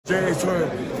James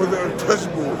for the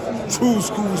untouchable, true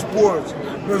school sports.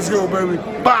 Let's go, baby.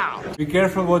 Bow! Be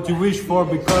careful what you wish for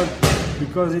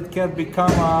because it can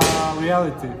become a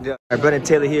reality. Yeah. All right, Brendan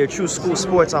Taylor here, True School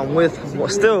Sports. I'm with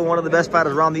still one of the best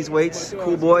fighters around these weights,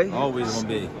 Coolboy. Always gonna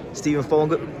be. Stephen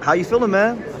Fulton. How you feeling,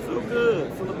 man? I feel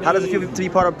good. How does it feel to be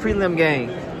part of prelim gang?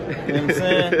 You know what I'm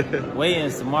saying?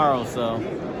 Weigh-ins tomorrow, so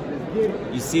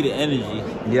you see the energy.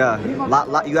 Yeah, you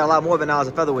got a lot more than now as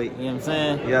a featherweight. You know what I'm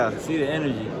saying? Yeah. You see the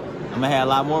energy. I'm gonna have a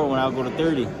lot more when I go to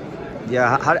 30.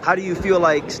 Yeah, how do you feel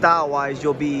like style-wise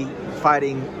you'll be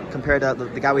fighting compared to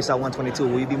the guy we saw 122?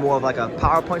 Will you be more of like a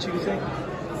power puncher, you think?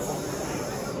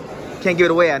 Can't give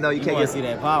it away, I know you can't. You see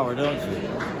that power, don't you?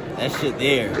 That shit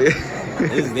there.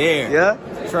 It's there. Yeah?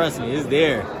 Trust me, it's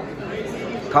there.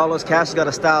 Carlos Castro's got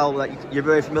a style like you're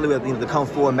very familiar with, you know, the Kung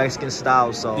Fu Mexican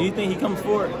style, so. Do you think he comes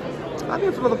forward? I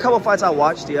mean, from a couple of fights I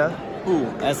watched, yeah. Who?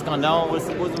 Escondón? What's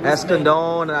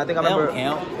Escondón, and I think I remember. That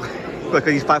don't count.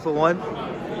 Because he's 5'1".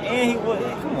 And he was.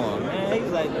 Come on, man.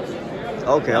 He's like.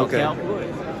 Okay, okay. Count.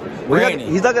 Well,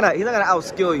 he's not gonna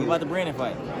outskill you. What about the Brandon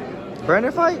fight?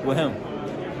 Brandon fight? With him.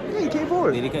 Yeah, he came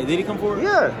forward. Did he come forward?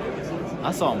 Yeah.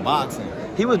 I saw him boxing.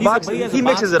 He was boxing. He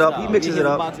mixes it up. He mixes it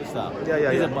up. Boxing style.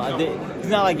 Yeah. He's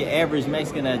not like your average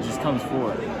Mexican that just comes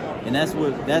forward, and that's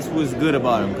what's good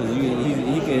about him because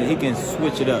he can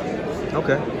switch it up.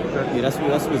 Okay. Yeah, that's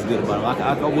what's good about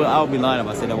him. I would be lying if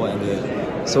I said that wasn't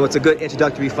good. So it's a good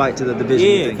introductory fight to the division.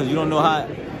 Yeah, because you don't know how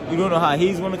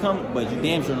he's going to come, but you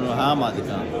damn sure don't know how I'm about to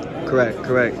come.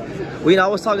 Correct. Well, you know, I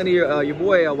was talking to your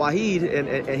boy Wahid,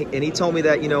 and he told me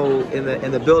that, you know,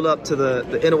 in the build up to the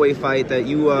Inoue fight that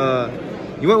you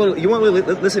weren't really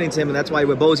listening to him, and that's why you're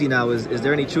with Bozy now. Is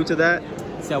there any truth to that?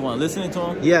 See, I wasn't listening to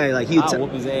him. Yeah, like I'll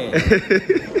whoop his ass.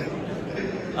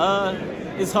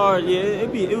 It's hard. Yeah,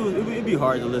 it'd be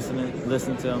hard to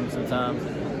listen to him sometimes,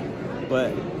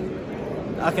 but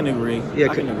I can agree. Yeah,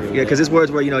 because his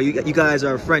words were, you know, you guys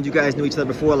are friends. You guys knew each other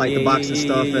before, like the boxing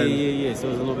stuff. Yeah. So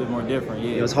it's a little bit more different.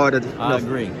 Yeah, it was hard to. I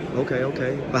agree.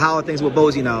 Okay. But how are things with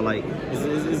Bozy now? Like,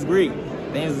 it's great.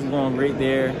 Things is going great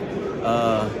there.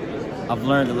 I've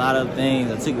learned a lot of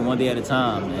things. I took it one day at a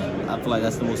time, and I feel like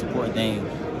that's the most important thing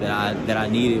that I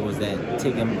needed was that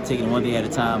taking one day at a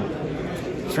time,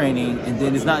 training, and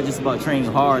then it's not just about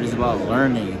training hard. It's about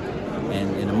learning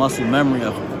and the muscle memory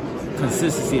of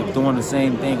consistency of doing the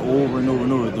same thing over and over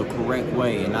and over the correct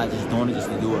way, and not just doing it just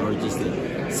to do it or just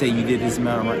to say you did this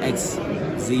amount of X,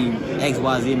 Y,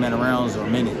 Z amount of rounds or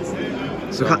minutes.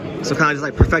 So kind of just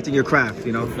like perfecting your craft,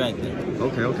 you know? Perfecting.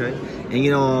 Okay. And,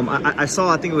 you know, I saw,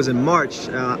 I think it was in March,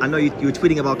 I know you were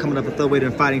tweeting about coming up at featherweight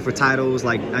and fighting for titles.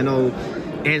 Like, I know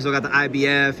Angelo got the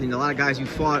IBF, and a lot of guys you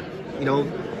fought, you know,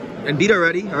 and beat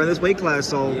already are in this weight class,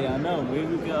 so. Yeah, I know. We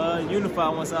can unify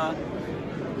once I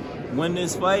win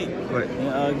this fight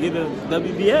and get a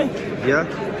WBA. Yeah?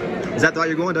 Is that the route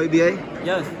you're going, WBA?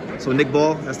 Yes. So Nick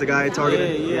Ball, that's the guy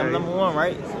targeted? Yeah, I'm number one,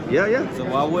 right? Yeah. So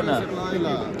why wouldn't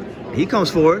I? He comes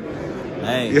forward.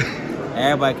 Hey,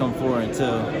 everybody come forward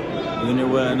until you're in there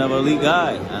with another elite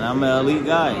guy, and I'm an elite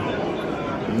guy.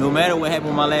 No matter what happened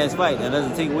with my last fight, that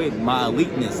doesn't take away my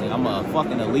eliteness. Like, I'm a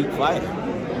fucking elite fighter.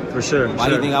 For sure. Why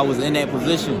do you think I was in that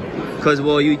position? Because,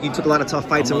 well, you took a lot of tough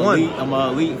fights and won. I'm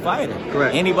an elite fighter.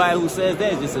 Correct. Anybody who says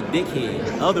that is just a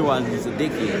dickhead. Otherwise, it's just a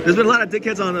dickhead. There's been a lot of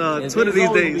dickheads on Twitter these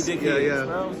days. Yeah.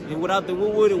 Bro. And without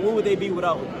what would they be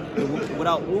without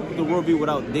what would the world be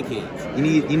without dickheads?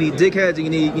 You need dickheads, and you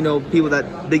need, you know, people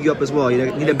that big you up as well.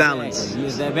 You need a balance. You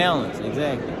need that balance,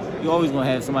 exactly. You're always gonna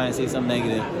have somebody say something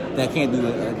negative that can't do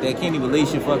it, that can't even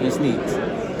lace your fucking sneaks.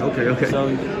 Okay.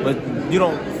 So, but you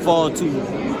don't fall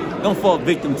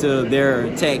victim to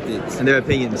their tactics and their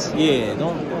opinions. Yeah,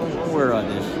 don't worry about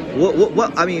this.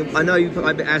 What I mean, I know you've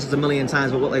been asked this a million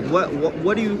times, but what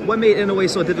made Inoue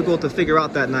so difficult to figure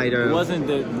out that night? Or? It wasn't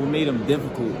what made him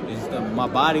difficult. It's that my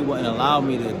body wouldn't allow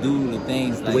me to do the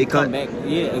things like come back.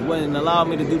 Yeah, it wouldn't allow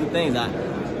me to do the things. I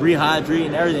rehydrate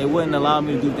and everything. It wouldn't allow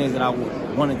me to do things that I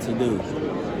wanted to do.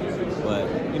 But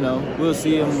you know, we'll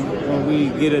see him when we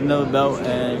get another belt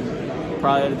and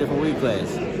probably at a different weight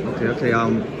class. Okay.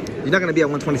 You're not gonna be at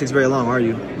 126 very long, are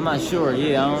you? I'm not sure.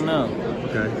 Yeah, I don't know.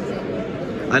 Okay.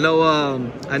 I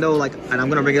know. Like, and I'm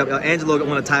gonna bring it up. Angelo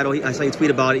won a title. I saw you tweet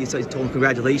about it. You told him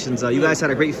congratulations. You guys had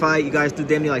a great fight. You guys threw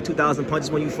damn near like 2,000 punches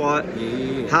when you fought.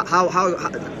 Yeah. How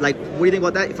like, what do you think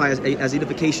about that fight as a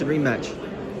unification rematch?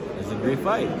 It's a great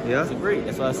fight. Yeah. It's a great.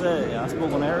 That's what I said. Yeah, I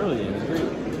spoke on that earlier. It's great.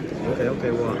 Okay.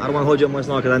 Well, I don't want to hold you up much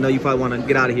longer because I know you probably want to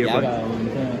get out of here.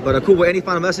 But cool. Any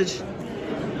final message?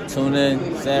 Tune in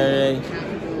Saturday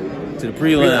to the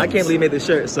prelims. I can't believe you made this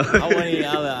shirt. So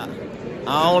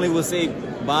I only will say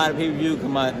buy the pay-per-view because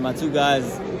my two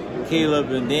guys, Caleb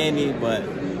and Danny, but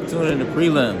Tune in the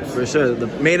prelims. For sure. The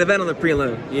main event on the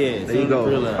prelim. Yeah, there you go.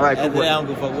 All right, After that, I don't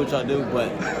give a fuck what y'all do,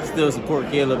 but still support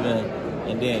Caleb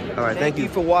and Danny. All right, thank you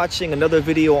for watching another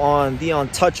video on the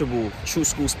untouchable True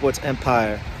School Sports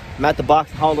Empire. I'm at the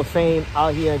Boxing Hall of Fame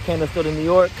out here in Canterfield, New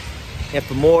York. And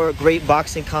for more great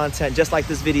boxing content just like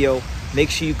this video, make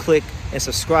sure you click and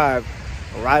subscribe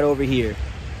right over here.